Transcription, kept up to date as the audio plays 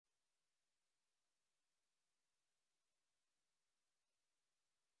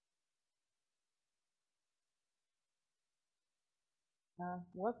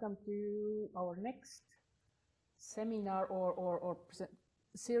Welcome to our next seminar or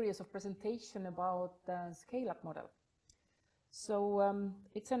series of presentation about the scale-up model. So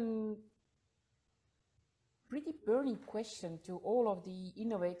it's a pretty burning question to all of the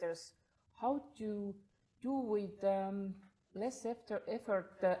innovators, how to do with less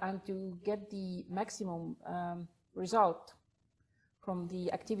effort and to get the maximum result from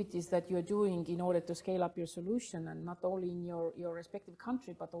the activities that you are doing in order to scale up your solution, and not only in your respective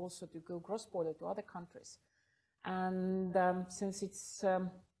country, but also to go cross-border to other countries. And since it's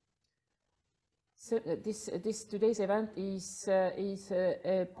today's event is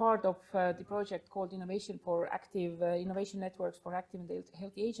a part of the project called Innovation Networks for Active and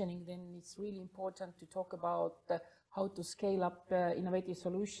Healthy Aging, then it's really important to talk about how to scale up innovative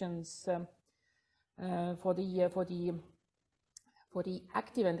solutions for the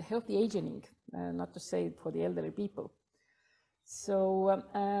active and healthy aging, not to say for the elderly people. So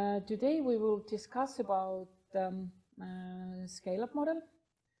today we will discuss about scale-up model,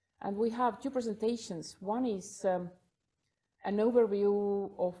 and we have two presentations. One is an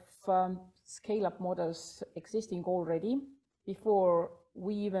overview of scale-up models existing already before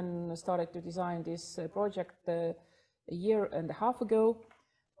we even started to design this project a year and a half ago.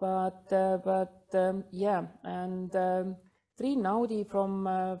 Yeah, and Triin Naudi from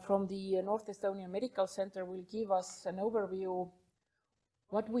the North Estonian Medical Center will give us an overview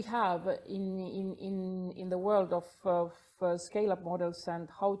what we have in the world of scale-up models and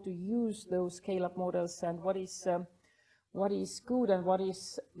how to use those scale-up models, and what is good and what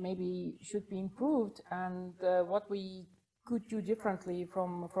is maybe should be improved, and what we could do differently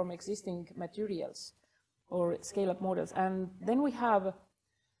from existing materials or scale-up models. And then we have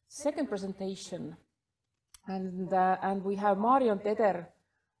second presentation, and we have Marion Teder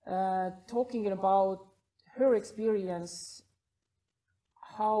talking about her experience,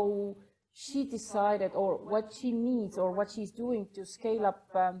 how she decided or what she needs or what she's doing to scale up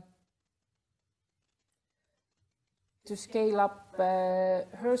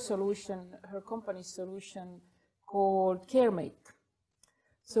her solution, her company's solution called CareMate.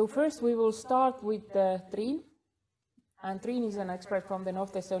 So first we will start with Triin, and Triin is an expert from the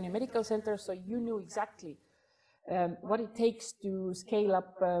North Estonian Medical Center, so you know exactly what it takes to scale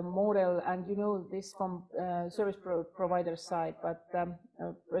up a model, and you know this from service provider side, but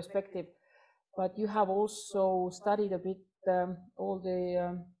perspective. But you have also studied a bit all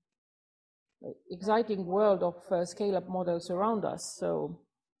the exciting world of scale-up models around us. So,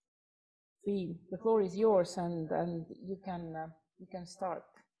 Triin, the floor is yours, and you can start.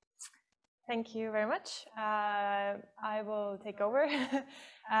 Thank you very much. I will take over.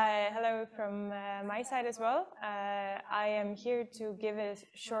 Hello from my side as well. I am here to give a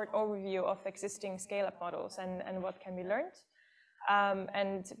short overview of existing scale-up models and what can be learned.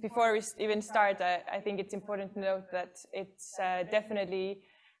 And before we even start, I think it's important to note that it's definitely,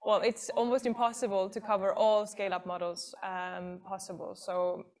 well, it's almost impossible to cover all scale-up models possible.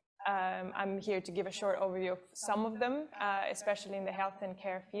 So I'm here to give a short overview of some of them, especially in the health and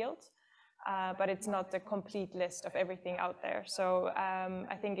care field. But it's not a complete list of everything out there. So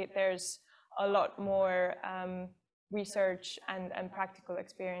I think there's a lot more research and practical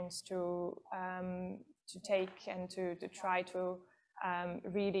experience to take and to try to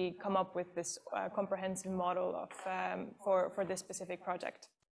really come up with this comprehensive model of for this specific project.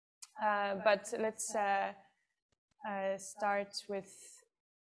 But let's start with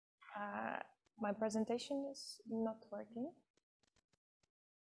my presentation is not working.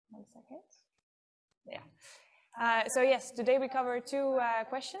 1 second. Yeah. So yes, today we cover two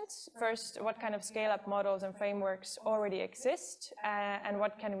questions. First, what kind of scale-up models and frameworks already exist, and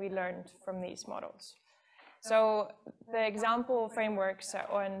what can we learn from these models? So the example frameworks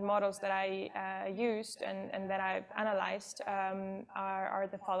and models that I used and that I've analyzed are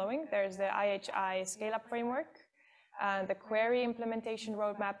the following. There's the IHI scale-up framework, the query implementation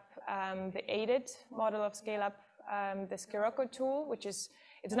roadmap, the aided model of scale-up, the Scirocco tool, which is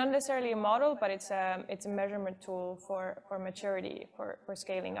it's not necessarily a model, but it's a measurement tool for maturity, for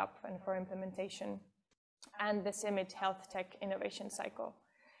scaling up and for implementation, and the CIMIT Health Tech Innovation Cycle.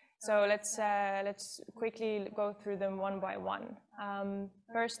 So let's quickly go through them one by one.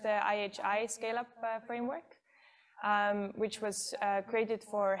 First, the IHI scale-up framework, which was created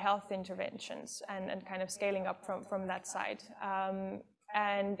for health interventions and kind of scaling up from that side.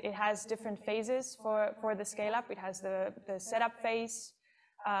 And it has different phases for the scale-up. It has the setup phase,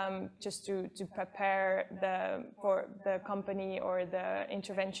 just to prepare for the company or the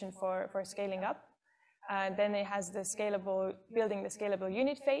intervention for scaling up. Then it has the building the scalable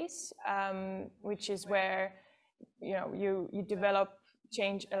unit phase, which is where you develop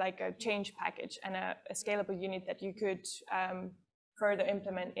change, like a change package and a scalable unit that you could further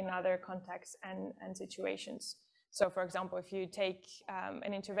implement in other contexts and situations. So for example, if you take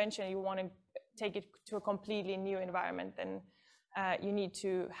an intervention, you want to take it to a completely new environment, then you need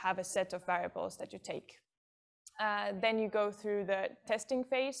to have a set of variables that you take. Then you go through the testing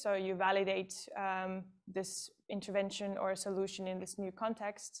phase, so you validate this intervention or solution in this new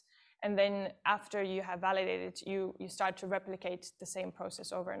context. And then after you have validated, you start to replicate the same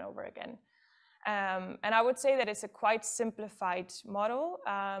process over and over again. And I would say that it's a quite simplified model.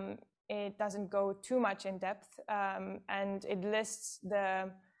 It doesn't go too much in depth, and it lists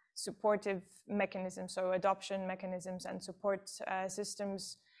the supportive mechanisms, so adoption mechanisms and support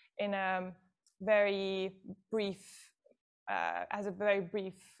systems in a very brief, as a very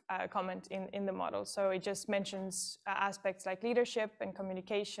brief comment in the model. So it just mentions aspects like leadership and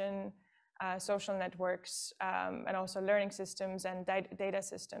communication, social networks, and also learning systems and data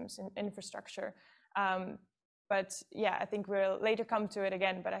systems and infrastructure. But yeah, I think we'll later come to it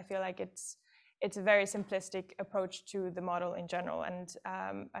again, but I feel like it's a very simplistic approach to the model in general. And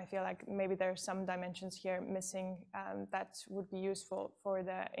I feel like maybe there are some dimensions here missing that would be useful for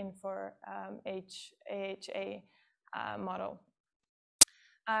the IN-4-AHA model.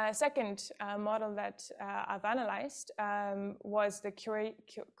 Second model that I've analyzed was the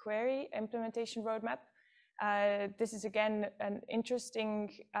query implementation roadmap. This is again an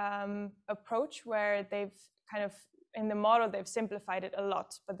interesting approach where they've kind of, in the model, they've simplified it a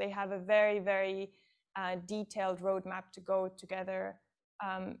lot, but they have a very, very detailed roadmap to go together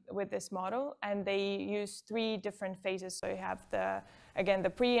with this model. And they use 3 different phases. So you have again, the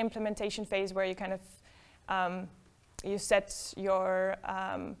pre-implementation phase where you kind of, you set your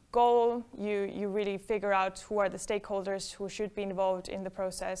goal, you really figure out who are the stakeholders who should be involved in the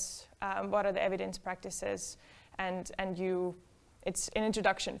process, what are the evidence practices, and it's an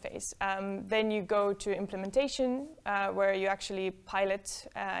introduction phase. Then you go to implementation, where you actually pilot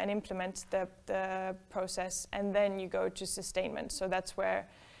and implement the process, and then you go to sustainment. So that's where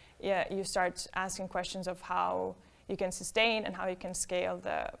you start asking questions of how you can sustain and how you can scale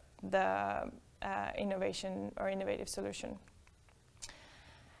the innovation or innovative solution.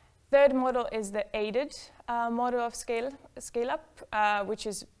 Third model is the aided model of scale up, which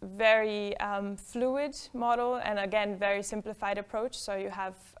is very fluid model, and again, very simplified approach. So you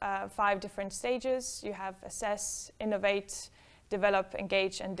have 5 different stages. You have assess, innovate, develop,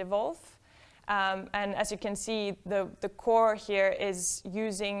 engage, and devolve. And as you can see, the core here is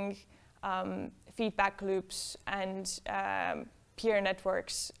using feedback loops and peer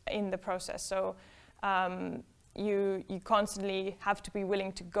networks in the process. So you constantly have to be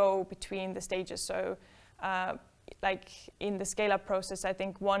willing to go between the stages. So like in the scale-up process, I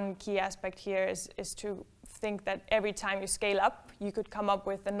think one key aspect here is to think that every time you scale up, you could come up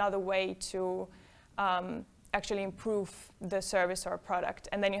with another way to actually improve the service or product.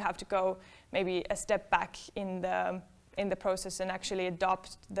 And then you have to go maybe a step back in the process and actually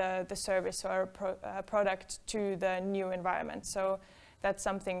adopt the service or product to the new environment. So that's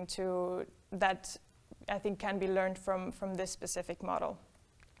something that I think can be learned from this specific model.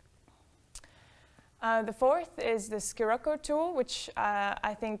 The fourth is the Scirocco tool, which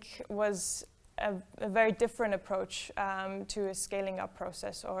I think was a very different approach to a scaling up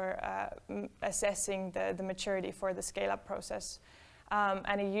process or assessing the maturity for the scale up process.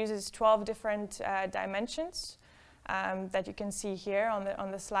 And it uses 12 different dimensions that you can see here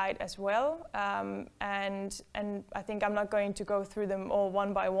on the slide as well. And I think I'm not going to go through them all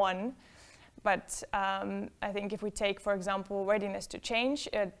one by one. But I think if we take, for example, readiness to change,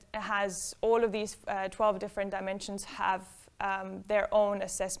 it has all of these 12 different dimensions have their own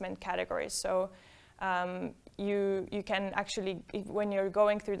assessment categories. So you can actually, when you're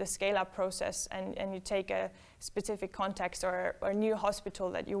going through the scale-up process and you take a specific context or a new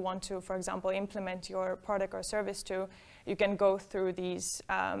hospital that you want to, for example, implement your product or service to, you can go through these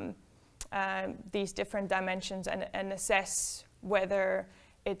different dimensions and assess whether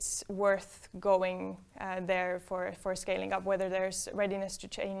it's worth going there for scaling up, whether there's readiness to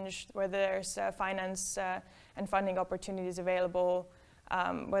change, whether there's finance and funding opportunities available,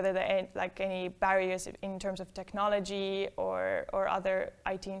 whether there are any barriers in terms of technology or other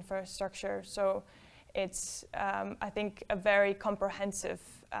IT infrastructure. So it's, I think, a very comprehensive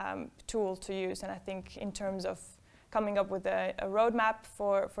tool to use. And I think in terms of coming up with a roadmap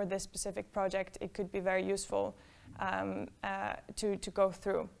for this specific project, it could be very useful to go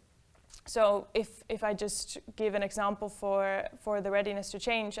through. So if I just give an example for the readiness to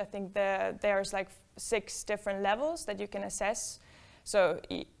change, I think there's 6 different levels that you can assess. So,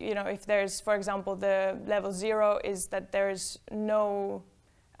 you know, if there's, for example, the level 0 is that there's no,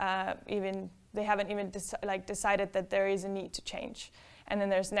 they haven't even decided that there is a need to change. And then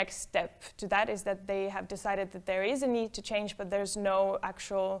there's next step to that is that they have decided that there is a need to change, but there's no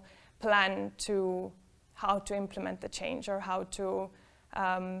actual plan to how to implement the change or how to,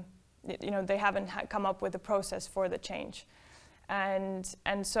 you know, they haven't come up with a process for the change. And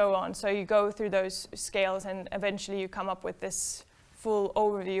so on. So you go through those scales and eventually you come up with this full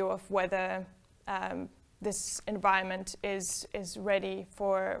overview of whether this environment is ready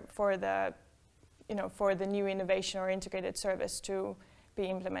for the, you know, for the new innovation or integrated service to be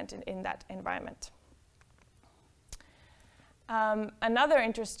implemented in that environment. Another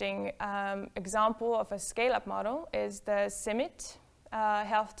interesting example of a scale-up model is the CIMIT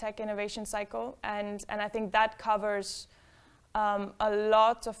health tech innovation cycle, and I think that covers a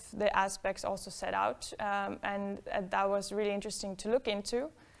lot of the aspects also set out, and that was really interesting to look into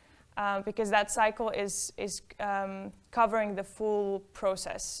because that cycle is covering the full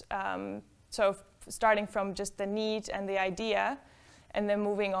process. So starting from just the need and the idea, and then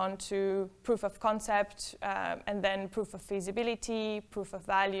moving on to proof of concept, and then proof of feasibility, proof of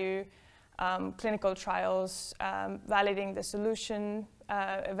value, clinical trials, validating the solution,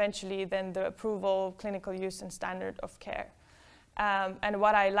 eventually then the approval, clinical use, and standard of care. And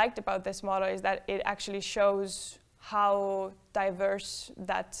what I liked about this model is that it actually shows how diverse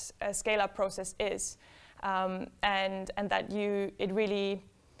that scale-up process is, and that it really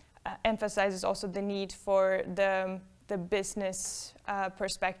emphasizes also the need for the business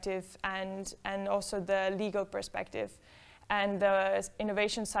perspective and also the legal perspective. And the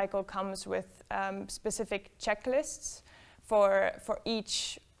innovation cycle comes with specific checklists for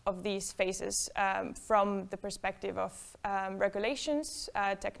each of these phases from the perspective of regulations,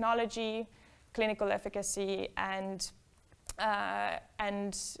 technology, clinical efficacy, and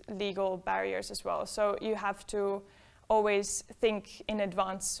legal barriers as well. So you have to always think in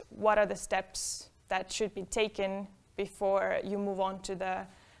advance what are the steps that should be taken before you move on to the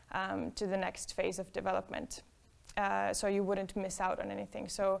next phase of development. So you wouldn't miss out on anything.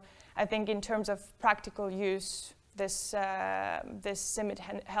 So I think in terms of practical use, this CIMIT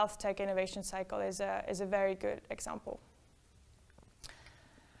health tech innovation cycle is a very good example.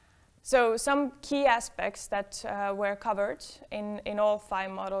 So some key aspects that were covered in all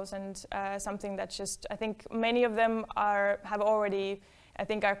 5 models, and something that just, I think many of them have already, I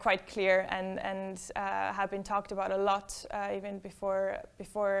think, are quite clear and have been talked about a lot even before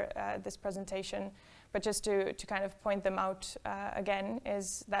this presentation. But just to kind of point them out again,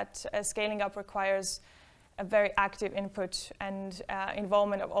 is that scaling up requires a very active input and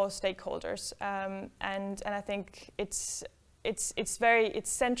involvement of all stakeholders, and I think it's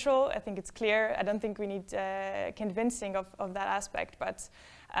central. I think it's clear. I don't think we need convincing of that aspect. But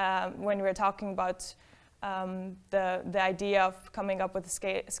when we're talking about the idea of coming up with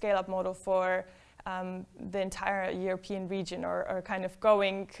a scale-up model for the entire European region, or kind of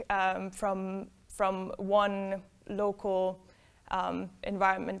going from one local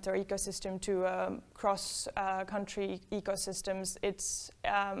environment or ecosystem to cross-country ecosystems,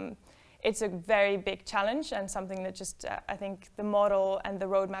 it's a very big challenge, and something that just I think the model and the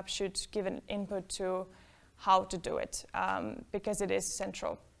roadmap should give an input to how to do it, because it is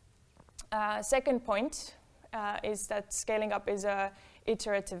central. Second point is that scaling up is an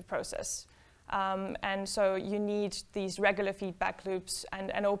iterative process. And so you need these regular feedback loops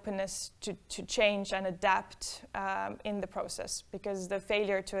and openness to change and adapt in the process, because the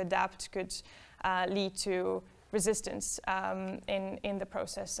failure to adapt could lead to resistance in the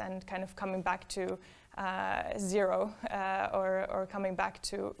process and kind of coming back to zero, or coming back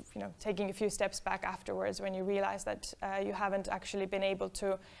to, you know, taking a few steps back afterwards when you realize that you haven't actually been able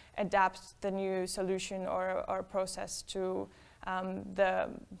to adapt the new solution or process to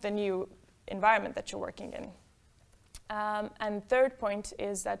the new environment that you're working in. And third point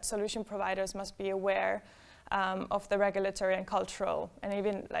is that solution providers must be aware of the regulatory and cultural, and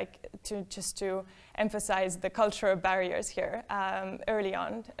even like to emphasize the cultural barriers here early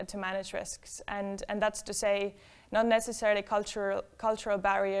on to manage risks. And that's to say, not necessarily cultural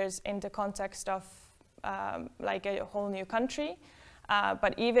barriers in the context of like a whole new country,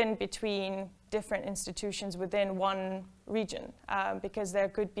 but even between different institutions within one region, because there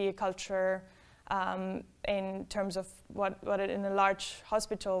could be a culture in terms of what in a large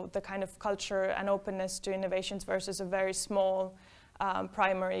hospital, the kind of culture and openness to innovations versus a very small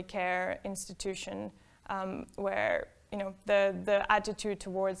primary care institution, where, you know, the attitude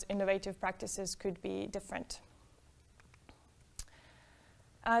towards innovative practices could be different.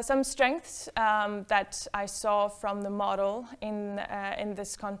 Some strengths that I saw from the model in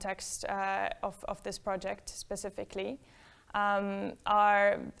this context of this project specifically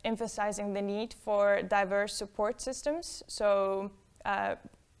are emphasizing the need for diverse support systems. So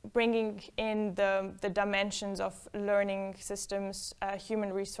bringing in the dimensions of learning systems,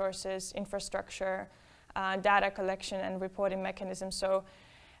 human resources, infrastructure, data collection and reporting mechanisms. So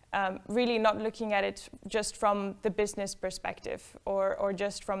really not looking at it just from the business perspective or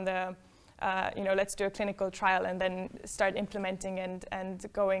just from the, let's do a clinical trial and then start implementing and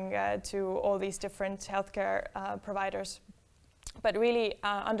going to all these different healthcare providers. But really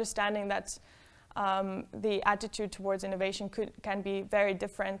understanding that the attitude towards innovation can be very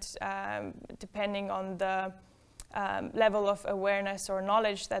different depending on the level of awareness or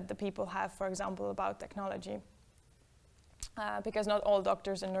knowledge that the people have, for example, about technology. Because not all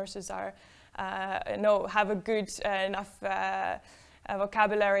doctors and nurses have a good enough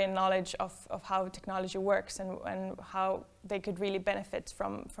vocabulary and knowledge of how technology works and how they could really benefit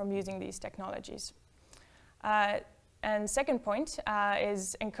from using these technologies. And second point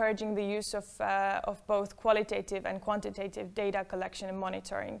is encouraging the use of both qualitative and quantitative data collection and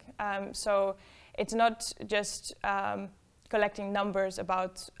monitoring. So it's not just collecting numbers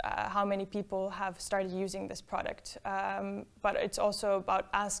about how many people have started using this product, but it's also about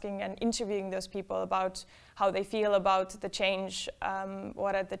asking and interviewing those people about how they feel about the change,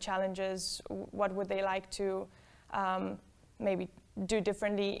 what are the challenges, what would they like to maybe do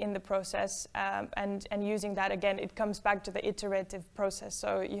differently in the process, and using that again, it comes back to the iterative process.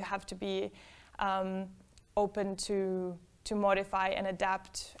 So you have to be open to modify and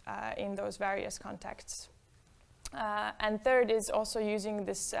adapt in those various contexts. And third is also using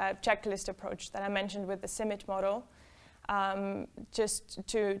this checklist approach that I mentioned with the CIMIT model, just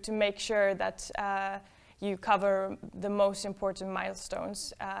to make sure that you cover the most important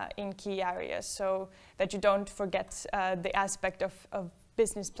milestones in key areas, so that you don't forget the aspect of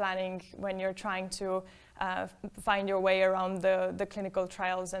business planning when you're trying to find your way around the clinical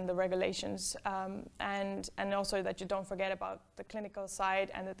trials and the regulations, and also that you don't forget about the clinical side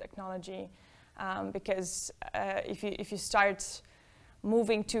and the technology. Because if you start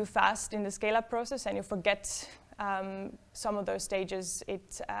moving too fast in the scale-up process and you forget some of those stages,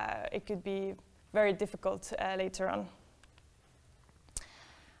 it could be very difficult later on.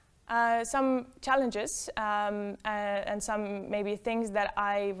 Some challenges and some maybe things that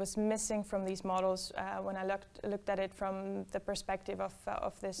I was missing from these models when I looked at it from the perspective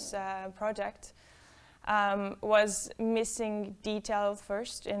of this project. Was missing detail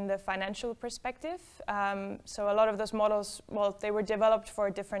first in the financial perspective. So a lot of those models, well, they were developed for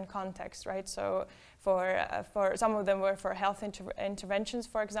a different context, right? So for some of them were for health interventions,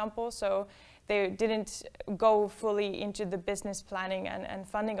 for example. So they didn't go fully into the business planning and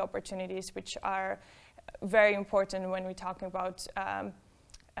funding opportunities, which are very important when we're talking about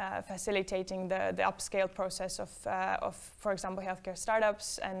facilitating the upscale process of, for example, healthcare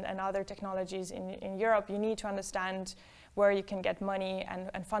startups and other technologies in Europe. You need to understand where you can get money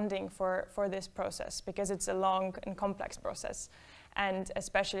and funding for this process, because it's a long and complex process. And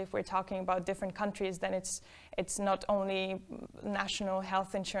especially if we're talking about different countries, then it's not only national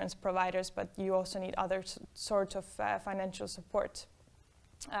health insurance providers, but you also need other sorts of financial support,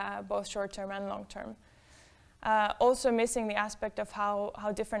 both short-term and long-term. Also missing the aspect of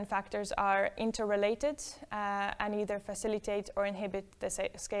how different factors are interrelated and either facilitate or inhibit the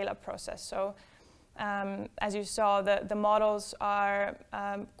scale-up process. So as you saw, the models are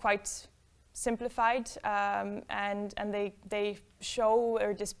quite simplified and they show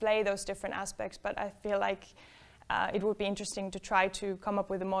or display those different aspects, but I feel like it would be interesting to try to come up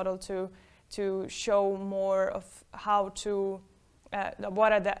with a model to show more of how to,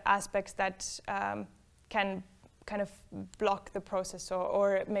 what are the aspects that can kind of block the process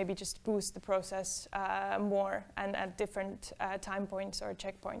or maybe just boost the process more and at different time points or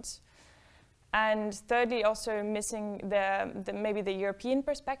checkpoints. And thirdly, also missing maybe the European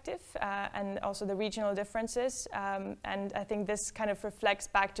perspective and also the regional differences. And I think this kind of reflects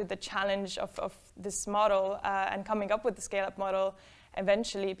back to the challenge of this model and coming up with the scale-up model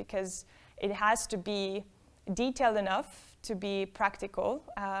eventually, because it has to be detailed enough to be practical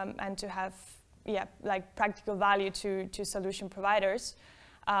and to have like practical value to solution providers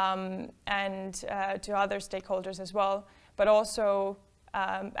and to other stakeholders as well, but also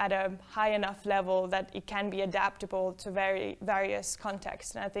at a high enough level that it can be adaptable to various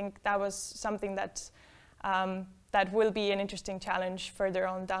contexts. And I think that was something that that will be an interesting challenge further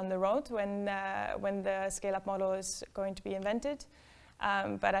on down the road when the scale-up model is going to be invented.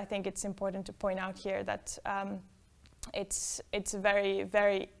 But I think it's important to point out here that it's a very,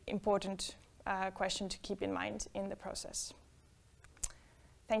 very important question to keep in mind in the process.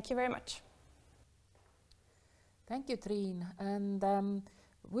 Thank you very much. Thank you, Triin. And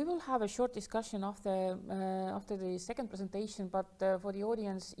we will have a short discussion after the second presentation, but for the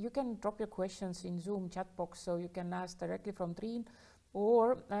audience, you can drop your questions in Zoom chat box, so you can ask directly from Triin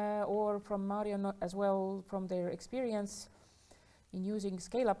or from Marion as well, from their experience in using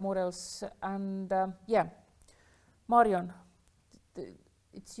scale-up models. And yeah, Marion,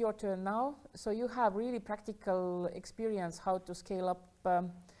 it's your turn now. So you have really practical experience how to scale up,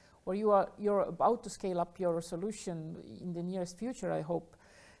 or you're about to scale up your solution in the nearest future, I hope.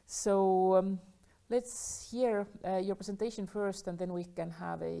 So let's hear your presentation first, and then we can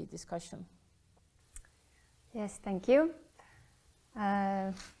have a discussion. Yes, thank you.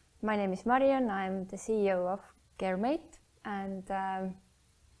 My name is Marion. I'm the CEO of CareMate, and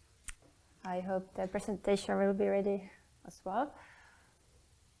I hope the presentation will be ready as well.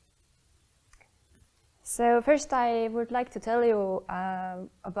 So first I would like to tell you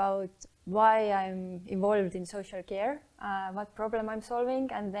about why I'm involved in social care, what problem I'm solving,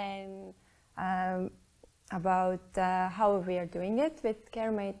 and then about how we are doing it with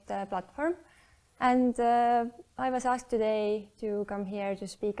CareMate platform. And I was asked today to come here to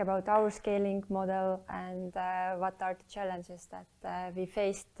speak about our scaling model and what are the challenges that we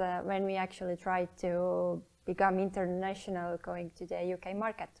faced when we actually tried to become international going to the UK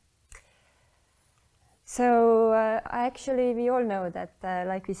market. So actually we all know that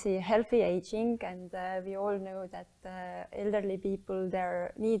like we see healthy aging, and we all know that elderly people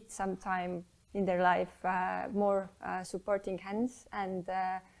need some time in their life more supporting hands, and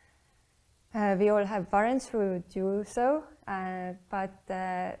we all have parents who do so, but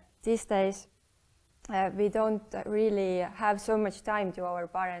these days we don't really have so much time to our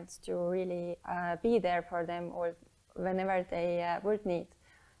parents to really be there for them or whenever they would need.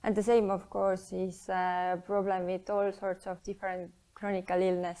 And the same, of course, is a problem with all sorts of different chronic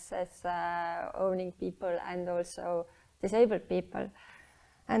illnesses owning people and also disabled people.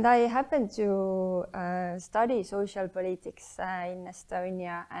 And I happened to study social politics in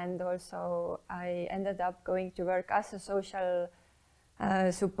Estonia, and also I ended up going to work as a social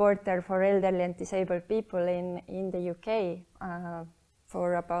supporter for elderly and disabled people in the UK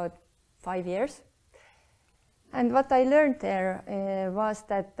for about 5 years. And what I learned there was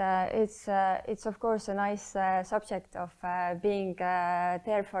that it's of course a nice subject of being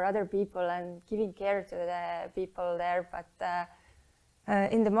there for other people and giving care to the people there, but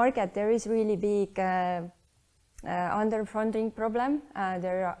in the market there is really big underfunding problem.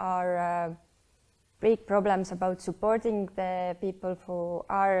 There are big problems about supporting the people who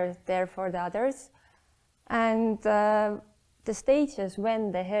are there for the others, and the stages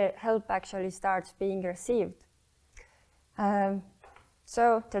when the help actually starts being received.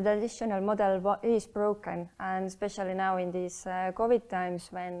 So the traditional model is broken, and especially now in these COVID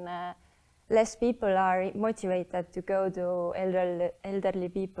times when less people are motivated to go to elderly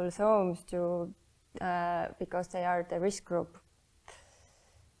people's homes because they are the risk group.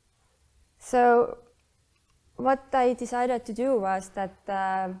 So what I decided to do was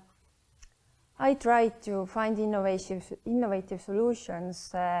that I tried to find innovative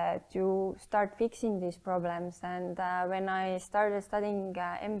solutions to start fixing these problems. And when I started studying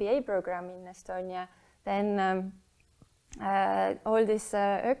MBA program in Estonia, then all this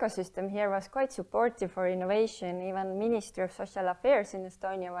ecosystem here was quite supportive for innovation. Even Ministry of Social Affairs in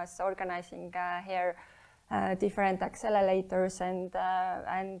Estonia was organizing here different accelerators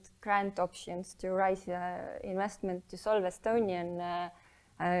and grant options to raise investment to solve Estonian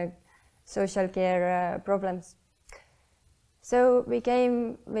social care problems. So we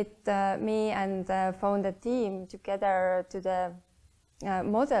came with me and found a team together to the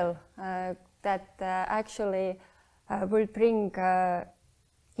model that actually will bring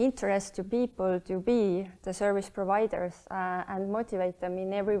interest to people to be the service providers and motivate them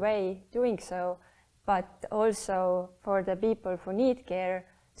in every way doing so, but also for the people who need care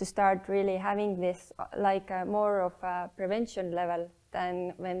to start really having this like more of a prevention level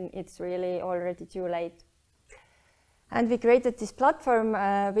than when it's really already too late. And we created this platform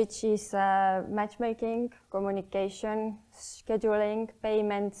which is matchmaking, communication, scheduling,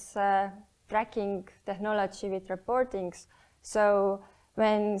 payments, tracking technology with reportings. So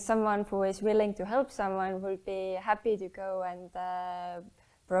when someone who is willing to help someone will be happy to go and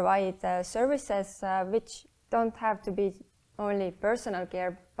provide services which don't have to be only personal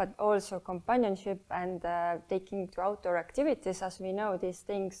care, but also companionship and taking to outdoor activities. As we know, these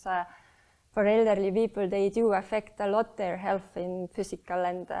things for elderly people, they do affect a lot their health in physical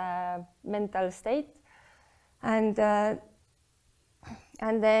and mental state. And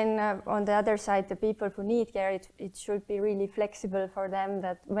then on the other side, the people who need care, it should be really flexible for them,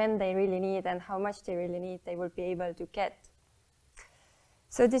 that when they really need and how much they really need, they will be able to get.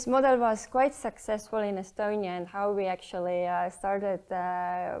 So this model was quite successful in Estonia, and how we actually started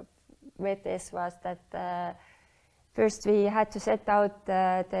with this was that first we had to set out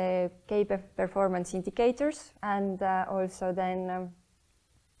the key performance indicators, and also then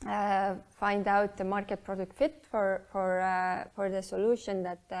find out the market product fit for the solution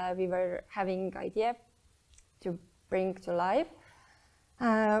that we were having idea to bring to life.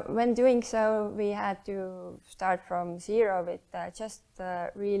 When doing so, we had to start from zero with just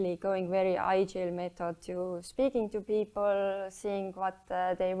really going very agile method to speaking to people, seeing what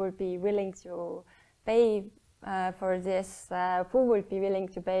they would be willing to pay for this, who would be willing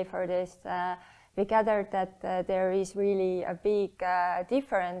to pay for this. We gathered that there is really a big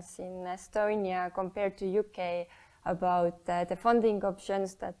difference in Estonia compared to UK about the funding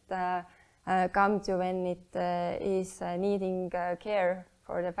options that come to when it is needing care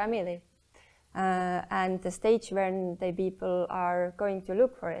for the family and the stage when the people are going to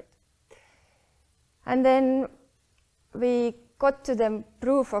look for it. And then we got to the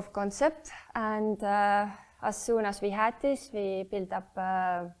proof of concept, and as soon as we had this, we built up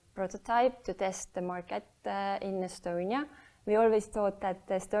a prototype to test the market in Estonia. We always thought that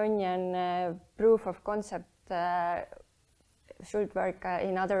the Estonian proof of concept should work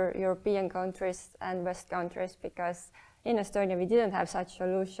in other European countries and West countries, because in Estonia we didn't have such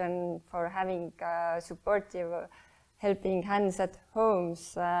solution for having supportive helping hands at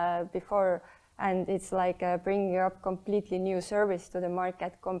homes before, and it's like bringing up completely new service to the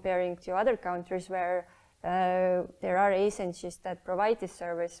market comparing to other countries where there are agencies that provide this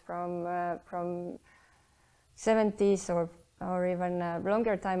service from 70s or even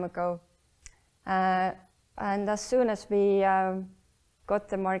longer time ago. And as soon as we got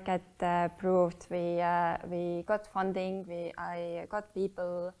the market proved, we got funding, I got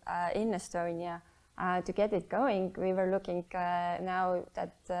people in Estonia to get it going. We were looking now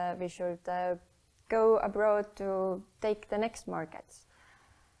that we should go abroad to take the next markets.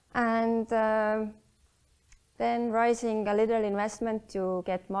 And then raising a little investment to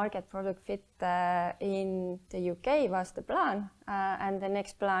get market product fit in the UK was the plan, and the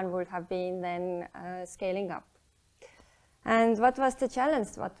next plan would have been then scaling up. And what was the challenge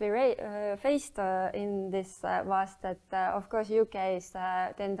what we faced in this was that, of course, UK is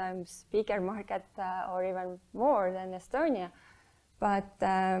 10 times bigger market or even more than Estonia. But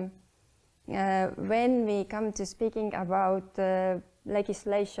when we come to speaking about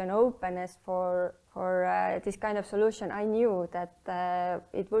legislation openness for this kind of solution, I knew that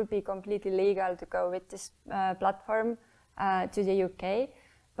it would be completely legal to go with this platform to the UK.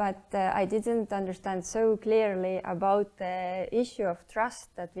 But I didn't understand so clearly about the issue of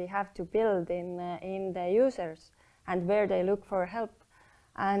trust that we have to build in the users and where they look for help.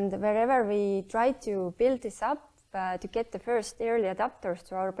 And wherever we try to build this up to get the first early adopters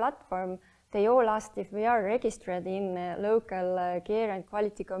to our platform, they all asked if we are registered in local care and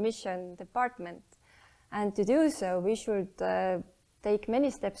quality commission department. And to do so, we should take many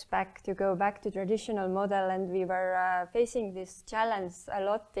steps back to go back to traditional model, and we were facing this challenge a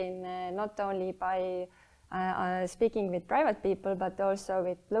lot in not only by speaking with private people, but also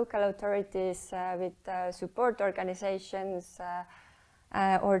with local authorities, with support organizations,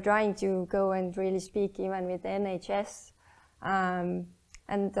 or trying to go and really speak even with the NHS.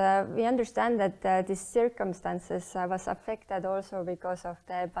 And we understand that these circumstances was affected also because of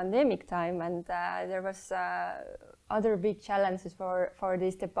the pandemic time, and there was other big challenges for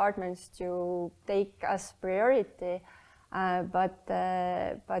these departments to take as priority,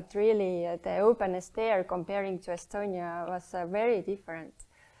 but really the openness there comparing to Estonia was very different.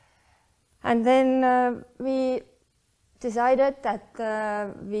 And then we decided that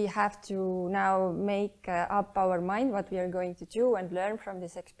we have to now make up our mind what we are going to do and learn from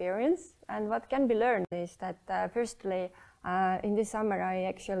this experience. And what can be learned is that firstly, in this summer I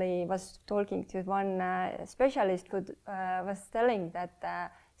actually was talking to one specialist who was telling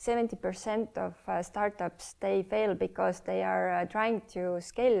that 70% of startups, they fail because they are trying to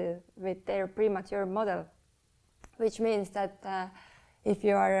scale with their premature model, which means that if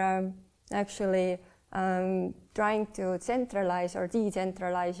you are actually trying to centralize or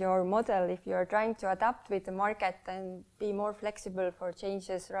decentralize your model, if you're trying to adapt with the market and be more flexible for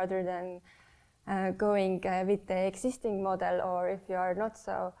changes rather than going with the existing model, or if you are not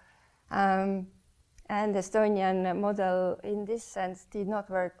so. And the Estonian model in this sense did not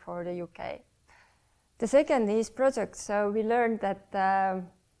work for the UK. The second is projects. So we learned that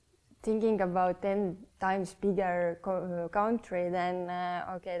thinking about 10 times bigger country, then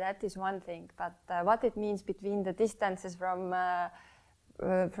okay, that is one thing. But what it means between the distances from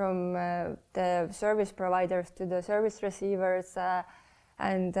the service providers to the service receivers,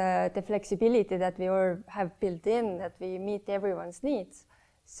 and the flexibility that we all have built in, that we meet everyone's needs.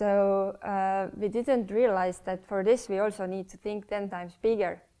 So we didn't realize that for this we also need to think 10 times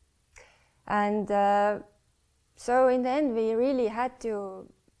bigger. And so in the end we really had to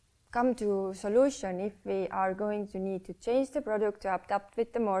come to a solution if we are going to need to change the product to adapt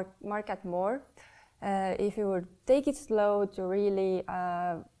with the market more. If we would take it slow to really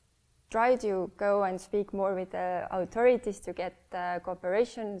try to go and speak more with the authorities to get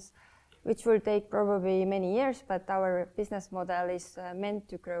cooperations, which will take probably many years, but our business model is meant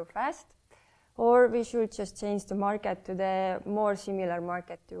to grow fast. Or we should just change the market to the more similar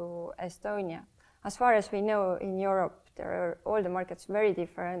market to Estonia. As far as we know, in Europe, all the markets very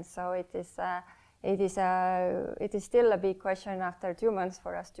different, so it is still a big question after 2 months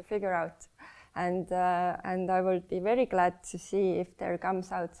for us to figure out. And I will be very glad to see if there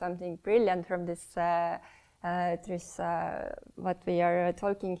comes out something brilliant from this, what we are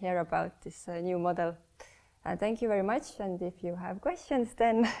talking here about, this new model. Thank you very much, and if you have questions,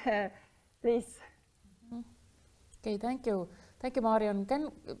 then please. Okay, thank you. Thank you, Marion.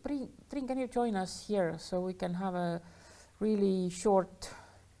 Triin, can you join us here so we can have a really short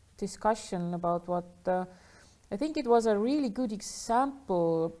discussion about what I think it was a really good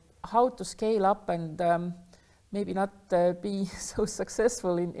example how to scale up and maybe not be so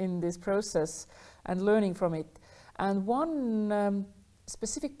successful in this process and learning from it. And one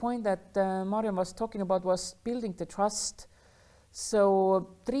specific point that Marion was talking about was building the trust.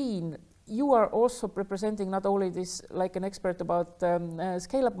 So Triin, you are also representing not only this, like an expert about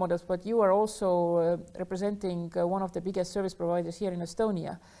scale-up models, but you are also representing one of the biggest service providers here in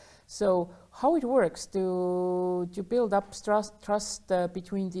Estonia. So how it works to build up trust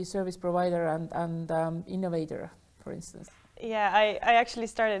between the service provider and innovator, for instance? Yeah, I actually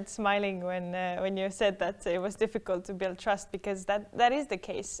started smiling when you said that it was difficult to build trust, because that is the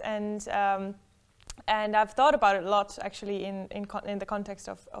case. And I've thought about it a lot, actually, in the context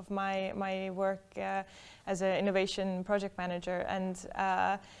of my work as an innovation project manager,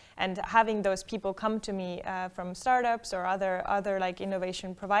 and having those people come to me from startups or other like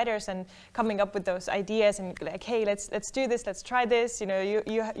innovation providers, and coming up with those ideas and like, hey, let's do this, let's try this. You know,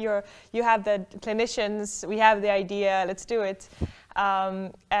 you have the clinicians, we have the idea, let's do it.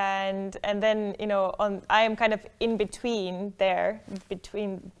 And then, you know, I am kind of in between there,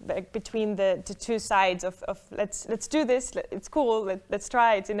 between the two sides of let's do this, it's cool, let's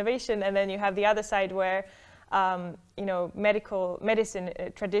try, it's innovation. And then you have the other side where you know, medicine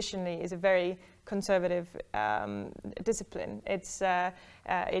traditionally is a very conservative discipline.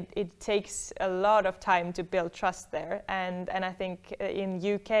 It takes a lot of time to build trust there, and I think in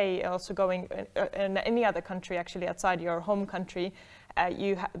UK, also going in any other country actually outside your home country,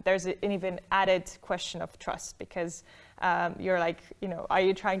 there's an even added question of trust, because you're like, you know, are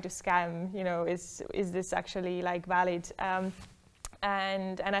you trying to scam? You know, is this actually like valid?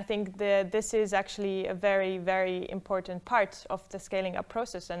 And I think this is actually a very, very important part of the scaling up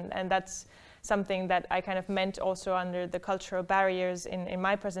process, and that's something that I kind of meant also under the cultural barriers in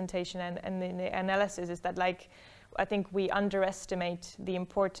my presentation and in the analysis, is that, like, I think we underestimate the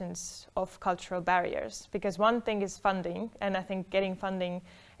importance of cultural barriers, because one thing is funding, and I think getting funding,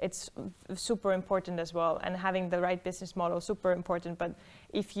 it's super important as well, and having the right business model, super important. But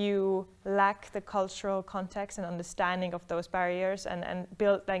if you lack the cultural context and understanding of those barriers, and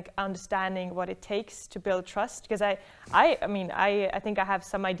build, like, understanding what it takes to build trust, because I mean, I think I have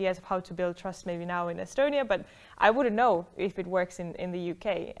some ideas of how to build trust maybe now in Estonia, but I wouldn't know if it works in the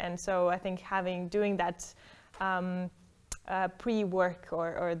UK. And so I think doing that pre-work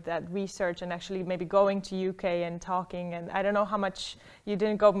or that research, and actually maybe going to UK and talking, and I don't know how much, you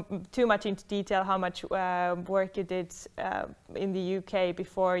didn't go too much into detail how much work you did in the UK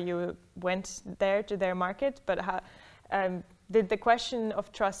before you went there to their market, but how, did the question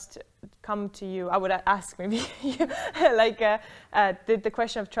of trust come to you? I would ask maybe like did the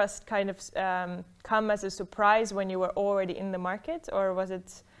question of trust kind of come as a surprise when you were already in the market, or was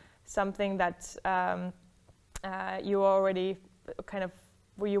it something that you already kind of,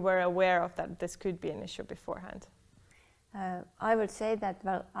 you were aware of that this could be an issue beforehand? I would say that,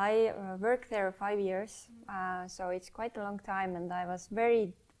 well, I worked there 5 years, so it's quite a long time, and I was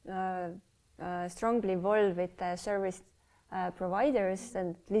very strongly involved with the service providers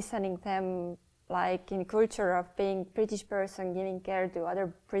and listening them, like in culture of being British person giving care to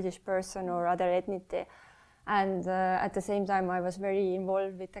other British person or other ethnicity. And at the same time, I was very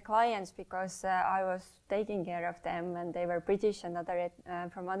involved with the clients because I was taking care of them, and they were British and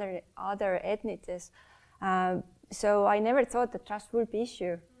from other ethnicities. So I never thought that trust would be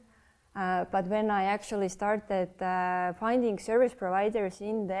issue. But when I actually started finding service providers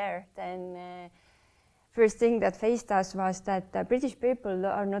in there, then first thing that faced us was that the British people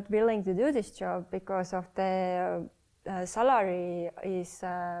are not willing to do this job because of the salary is.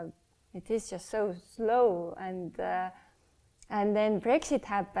 It is just so slow, and then Brexit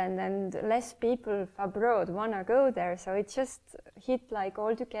happened, and less people abroad want to go there, so it just hit like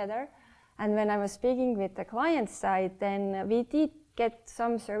all together. And when I was speaking with the client side, then we did get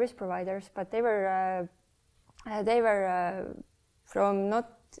some service providers, but they were from not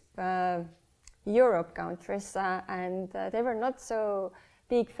Europe countries, and they were not so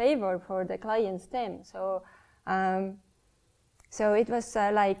big favor for the clients then. So it was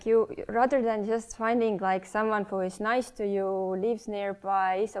like you, rather than just finding like someone who is nice to you, lives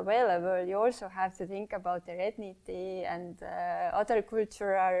nearby, is available, you also have to think about their ethnicity and other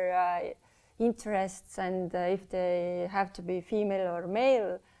cultural interests, and if they have to be female or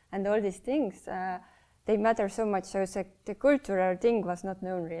male, and all these things, they matter so much. So the cultural thing was not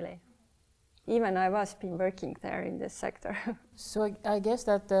known really. Even I was been working there in this sector. So I guess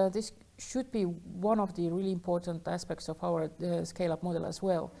that this should be one of the really important aspects of our scale-up model as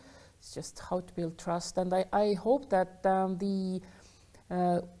well. It's just how to build trust. And I hope that the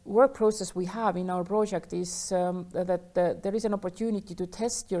work process we have in our project is that there is an opportunity to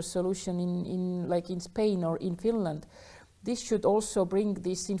test your solution in Spain or in Finland. This should also bring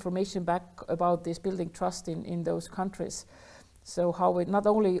this information back about this building trust in those countries. So not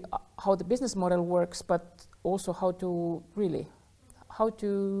only how the business model works, but also how to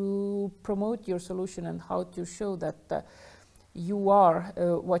promote your solution and how to show that you are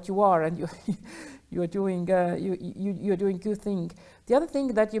what you are, and you're doing good thing. The other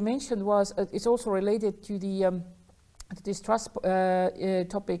thing that you mentioned was it's also related to the to this trust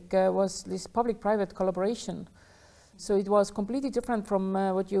topic was this public-private collaboration. So it was completely different from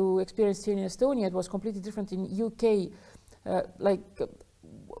what you experienced here in Estonia. It was completely different in UK.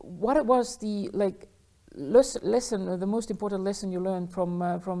 What was the lesson, the most important lesson you learned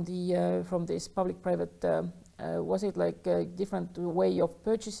from this public-private? Was it like a different way of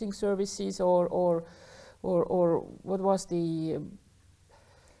purchasing services, or what was the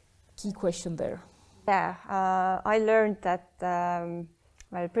key question there? Yeah, I learned that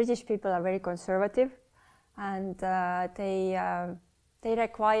well, British people are very conservative, and they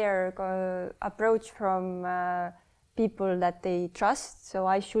require approach from people that they trust. So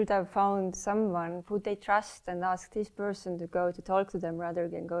I should have found someone who they trust and asked this person to go to talk to them rather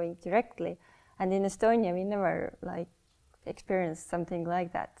than going directly. And in Estonia, we never experienced something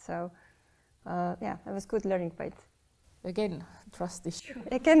like that. So yeah, it was good learning point. Again, trust issue.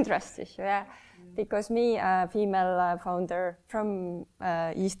 Again, trust issue, yeah. Because me, a female founder from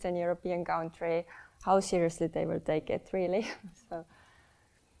Eastern European country, how seriously they will take it, really. So.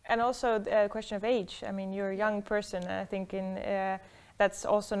 And also the question of age. I mean, you're a young person. I think that's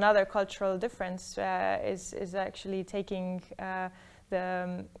also another cultural difference, is actually taking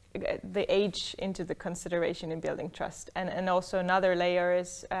the age into the consideration in building trust. And also another layer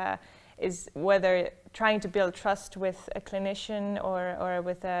is whether trying to build trust with a clinician or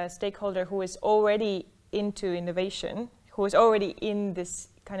with a stakeholder who is already into innovation, who is already in this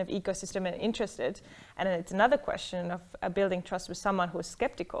kind of ecosystem and interested. And it's another question of building trust with someone who is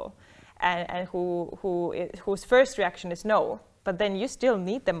skeptical and whose first reaction is no, but then you still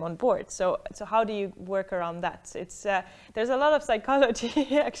need them on board. So how do you work around that? It's there's a lot of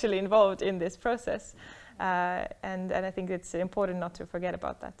psychology actually involved in this process, and I think it's important not to forget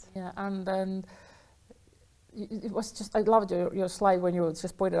about that. Yeah, and it was just, I loved your slide when you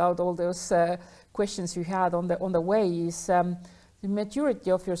just pointed out all those questions you had on the way. Is the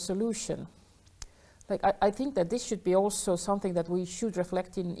maturity of your solution. Like I think that this should be also something that we should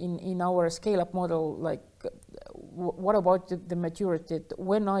reflect in our scale-up model. Like, what about the maturity?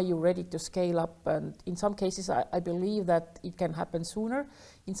 When are you ready to scale up? And in some cases, I believe that it can happen sooner.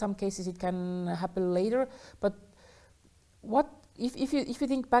 In some cases, it can happen later. But what if you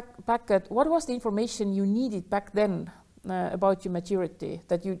think back at what was the information you needed back then about your maturity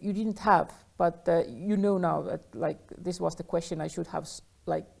that you didn't have, but you know now that like this was the question I should have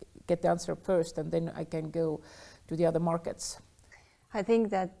get the answer first, and then I can go to the other markets. I think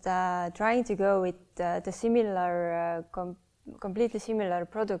that trying to go with the similar, completely similar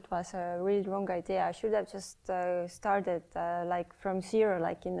product was a really wrong idea. I should have just started like from zero,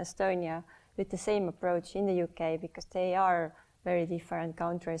 like in Estonia, with the same approach in the UK, because they are very different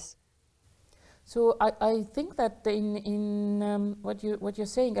countries. So I think that in what you're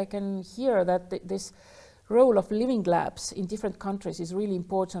saying, I can hear that this role of living labs in different countries is really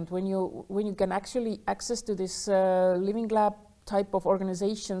important. When you can actually access to this living lab type of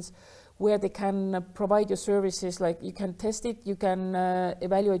organizations where they can provide your services, like you can test it, you can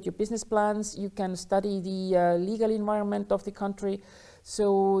evaluate your business plans, you can study the legal environment of the country.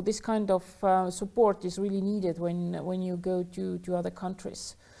 So this kind of support is really needed when you go to other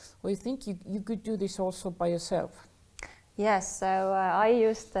countries. Or you think you could do this also by yourself? Yes, so I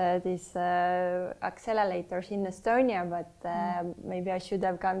used these accelerators in Estonia, but maybe I should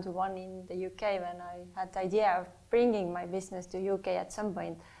have gone to one in the UK when I had the idea of bringing my business to UK at some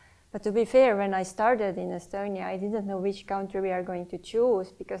point. But to be fair, when I started in Estonia, I didn't know which country we are going to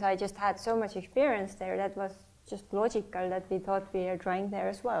choose because I just had so much experience there that was just logical that we thought we are trying there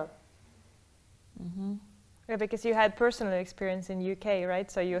as well. Mm-hmm. Yeah, because you had personal experience in UK,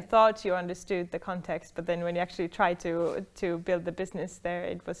 right? So you thought you understood the context, but then when you actually tried to build the business there,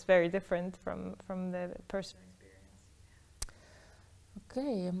 it was very different from the personal experience.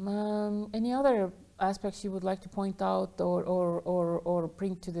 Okay. Any other aspects you would like to point out or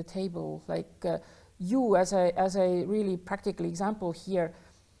bring to the table? Like you as a really practical example here,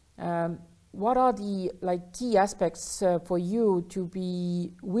 what are the key aspects for you to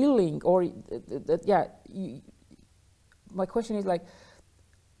be willing, or my question is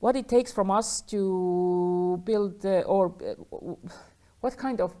what it takes from us to build what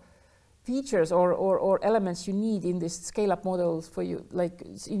kind of features or elements you need in this scale-up models for you,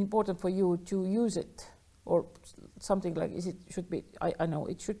 it's important for you to use it, or something like should be I know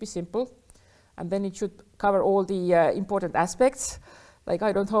it should be simple, and then it should cover all the important aspects. I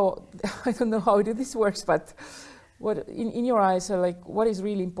don't know how this works, but what in your eyes, what is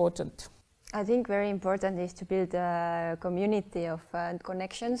really important? I think very important is to build a community of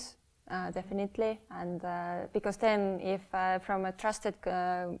connections, definitely, and because then if from a trusted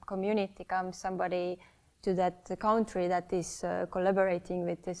community comes somebody to that country that is collaborating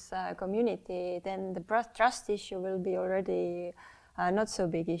with this community, then the trust issue will be already not so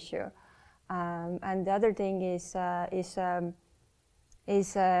big issue. And the other thing is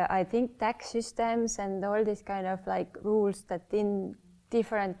I think tax systems and all these kind of rules that in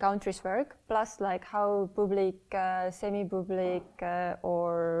different countries work, plus how public, semi-public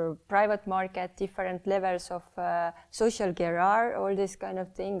or private market, different levels of social care are, all these kind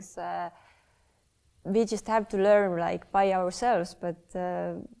of things. We just have to learn by ourselves, but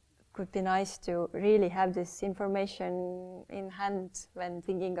could be nice to really have this information in hand when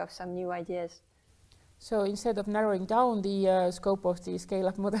thinking of some new ideas. So instead of narrowing down the scope of the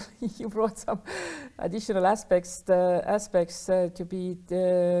scale-up model, you brought some additional aspects to be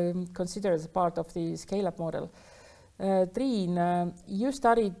considered as part of the scale-up model. Triin, you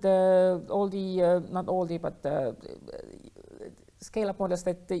studied all the, not all the, but scale-up models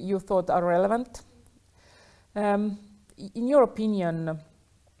that you thought are relevant. In your opinion,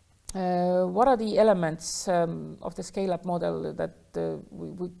 what are the elements of the scale-up model that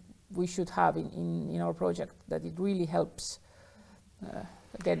we should have in our project, that it really helps?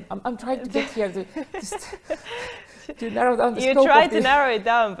 Again, I'm trying to get here to narrow down the scope. You tried to narrow it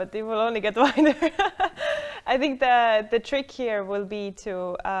down, but it will only get wider. I think the trick here will be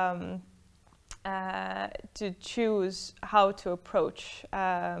to choose how to approach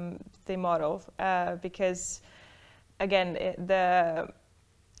the model, because again,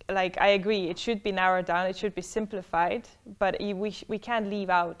 I agree, it should be narrowed down, it should be simplified, but we can't leave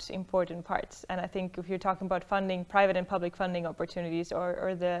out important parts. And I think if you're talking about funding, private and public funding opportunities,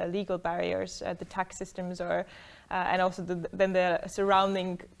 or the legal barriers, the tax systems, or and also then the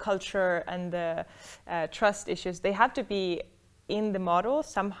surrounding culture and the trust issues, they have to be in the model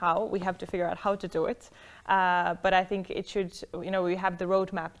somehow. We have to figure out how to do it. But I think it should, we have the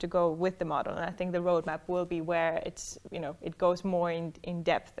roadmap to go with the model, and I think the roadmap will be where it's, it goes more in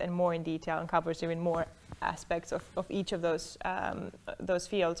depth and more in detail and covers even more aspects of each of those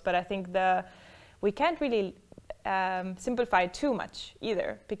fields. But I think we can't really simplify it too much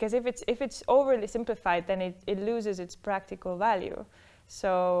either, because if it's overly simplified, then it loses its practical value.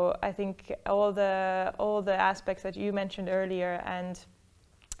 So I think all the aspects that you mentioned earlier, and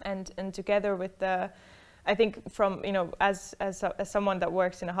together with I think from as someone that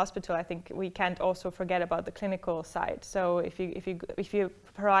works in a hospital, I think we can't also forget about the clinical side. So if you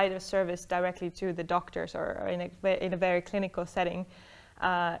provide a service directly to the doctors, or in a very clinical setting,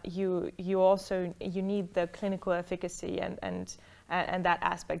 you need the clinical efficacy and that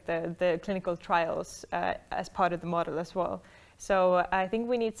aspect, the clinical trials as part of the model as well. So I think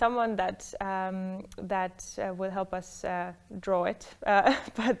we need someone that will help us draw it.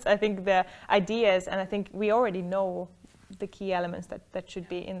 But I think the ideas, and I think we already know the key elements that should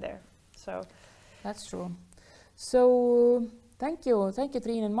be in there. So that's true. So thank you,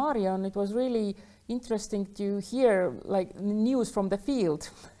 Triin and Marion. It was really interesting to hear like news from the field,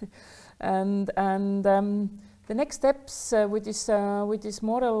 and the next steps with this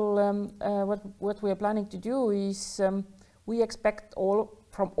model. What we are planning to do is. We expect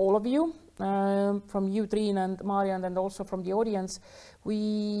from all of you, from you, Triin and Marion, and also from the audience.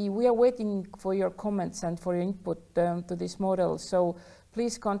 We are waiting for your comments and for your input to this model. So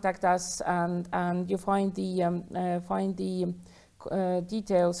please contact us, and you find the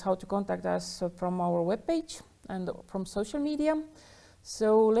details how to contact us from our webpage and from social media.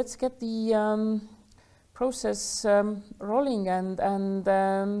 So let's get the process rolling,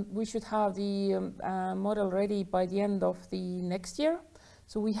 and we should have the model ready by the end of the next year.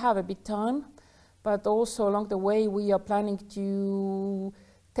 So we have a bit time, but also along the way we are planning to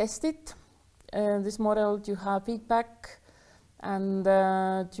test it, this model, to have feedback and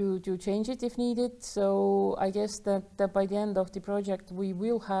to change it if needed. So I guess that by the end of the project we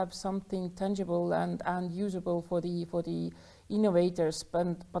will have something tangible and usable for the innovators,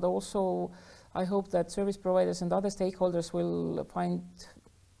 but also I hope that service providers and other stakeholders will find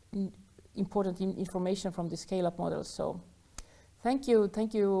important information from the scale-up model. So thank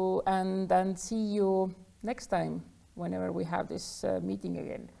you, and see you next time whenever we have this meeting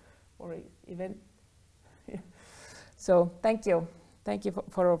again or event. So thank you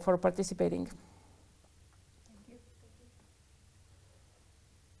for participating.